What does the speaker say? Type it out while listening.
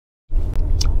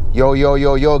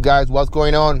Yo, guys, what's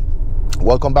going on?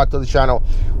 Welcome back to the channel.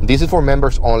 This is for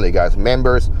members only, guys.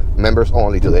 Members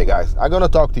only today, guys. I'm gonna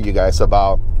talk to you guys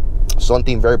about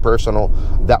something very personal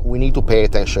that we need to pay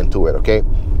attention to it, okay?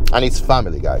 And it's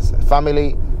family, guys.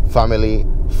 Family.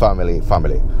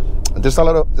 There's a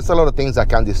lot of things that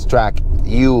can distract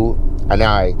you and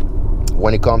I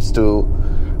when it comes to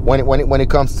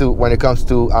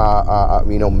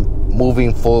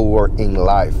moving forward in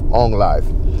life,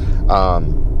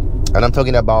 and I'm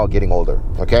talking about getting older,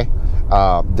 okay?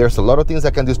 There's a lot of things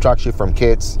that can distract you from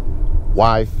kids,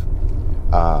 wife,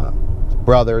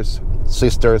 brothers,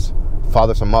 sisters,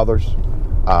 fathers and mothers,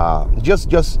 just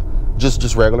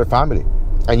regular family.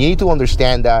 And you need to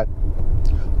understand that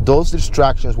those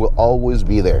distractions will always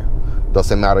be there.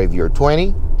 Doesn't matter if you're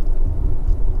 20,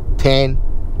 10,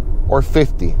 or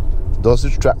 50. Those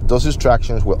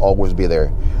distractions will always be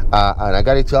there. And I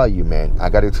gotta tell you, man,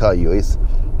 it's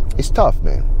tough,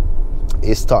 man.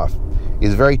 It's tough.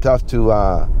 It's very tough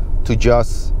to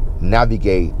just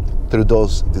navigate through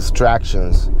those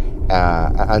distractions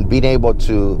and being able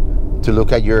to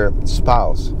look at your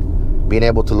spouse, being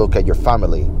able to look at your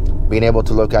family, being able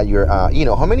to look at your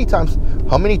how many times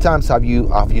have you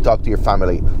talked to your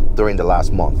family during the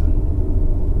last month?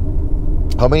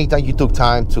 How many times you took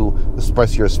time to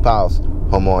express to your spouse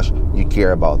how much you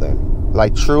care about them?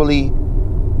 Like, truly,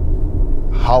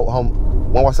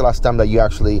 when was the last time that you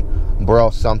actually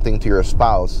brought something to your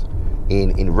spouse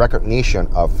in recognition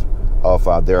of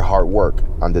their hard work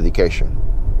and dedication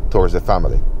towards the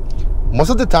family? Most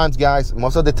of the times, guys,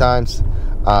 most of the times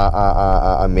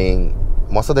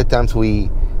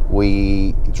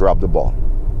we drop the ball.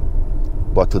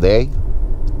 But today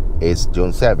is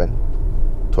June 7,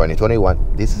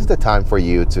 2021. This is the time for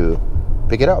you to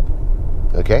pick it up,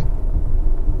 okay?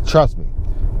 Trust me.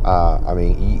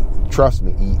 Trust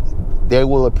me. They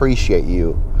will appreciate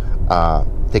you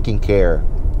taking care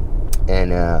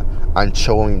and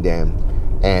showing them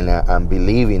and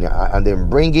believing and then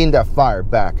bringing that fire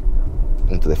back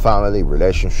into the family,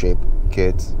 relationship,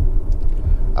 kids.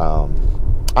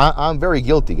 I'm very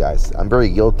guilty, guys. I'm very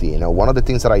guilty. You know, one of the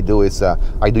things that I do is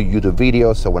I do YouTube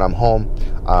videos. So when I'm home,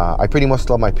 I pretty much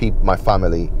tell my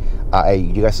family, hey,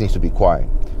 you guys need to be quiet.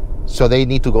 So they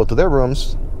need to go to their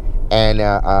rooms and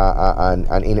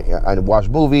watch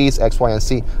movies, X, Y, and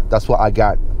Z. That's why I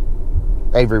got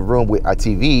every room with a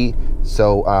TV.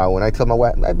 So when I tell my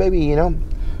wife, hey, baby, I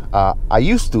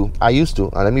used to, and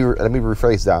let me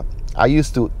rephrase that. I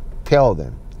used to tell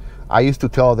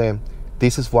them,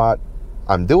 this is what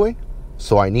I'm doing,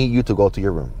 so I need you to go to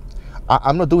your room.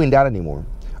 I'm not doing that anymore.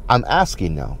 I'm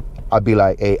asking now. I'll be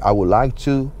like, hey, I would like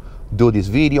to do this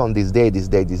video on this day, these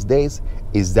days.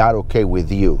 Is that okay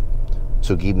with you?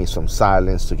 To give me some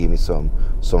silence, to give me some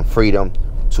freedom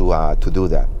to do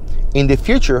that. In the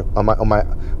future,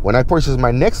 when I purchase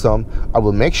my next home, I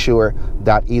will make sure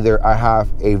that either I have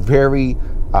a very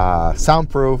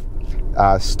soundproof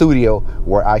studio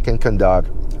where I can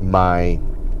conduct my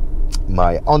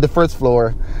on the first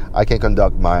floor. I can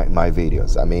conduct my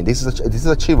videos. I mean, this is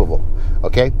achievable,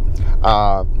 okay?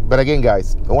 But again,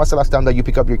 guys, when was the last time that you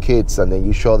pick up your kids and then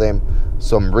you show them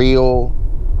some real,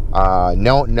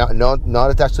 not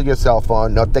attached to your cell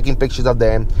phone, not taking pictures of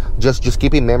them, just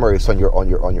keeping memories on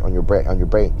your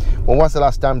brain? When was the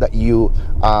last time that you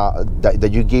that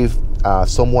you give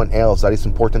someone else that is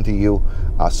important to you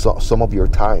some of your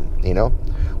time?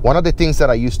 One of the things that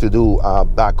I used to do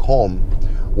back home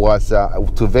was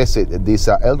to visit these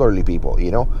elderly people.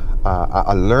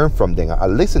 I learn from them. I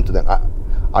listen to them.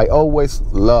 I always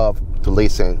love to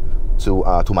listen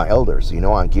to my elders,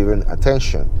 and giving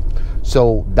attention.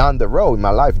 So down the road in my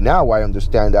life now, I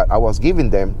understand that I was giving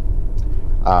them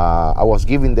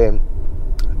the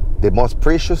most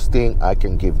precious thing I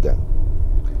can give them,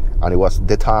 and it was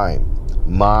the time,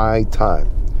 my time.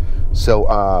 So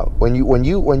when you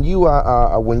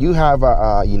have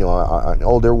an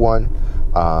older one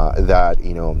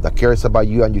that cares about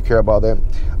you and you care about them,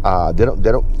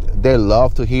 they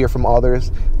love to hear from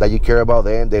others that you care about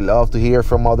them. They love to hear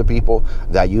from other people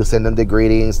that you send them the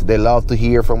greetings. They love to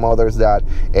hear from others that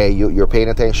you're paying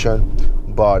attention.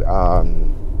 But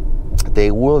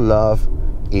they will love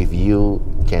if you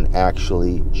can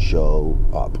actually show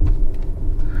up.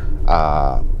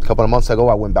 A couple of months ago,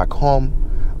 I went back home.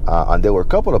 And there were a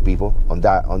couple of people on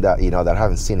that that I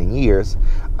haven't seen in years,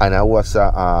 and I went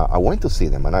to see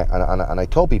them, and I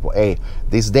told people, hey,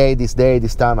 this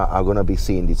time I'm gonna be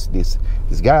seeing these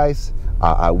guys.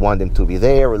 I want them to be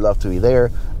there. Would love to be there.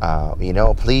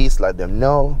 Please let them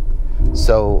know.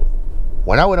 So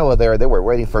when I went over there, they were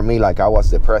waiting for me like I was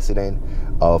the president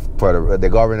of the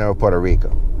governor of Puerto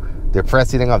Rico, the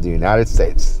president of the United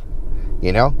States.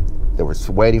 you know. They were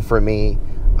waiting for me.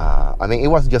 I mean, it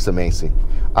was just amazing.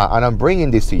 And I'm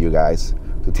bringing this to you guys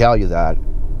to tell you that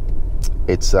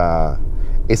it's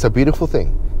a beautiful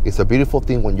thing. It's a beautiful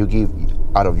thing when you give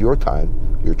out of your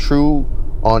time, your true,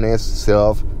 honest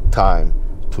self time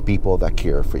to people that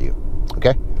care for you.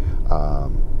 Okay?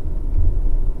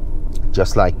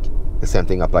 Just like the same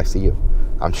thing applies to you.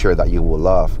 I'm sure that you will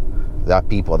love that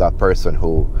people, that person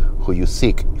who you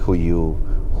seek, who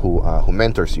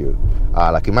mentors you.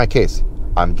 Like in my case,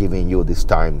 I'm giving you this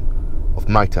time of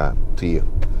my time to you.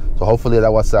 So hopefully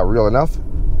that was real enough.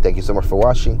 Thank you so much for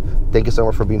watching. Thank you so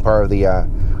much for being part of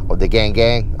the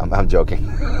gang. I'm joking.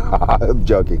 I'm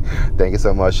joking. Thank you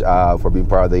so much for being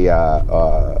part of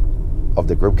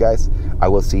the group, guys. I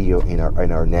will see you in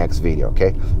our next video.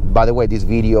 Okay. By the way, these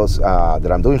videos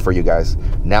that I'm doing for you guys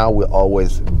now will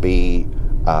always be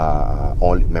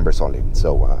only members only.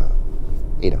 So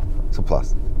it's a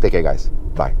plus. Take care, guys.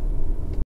 Bye.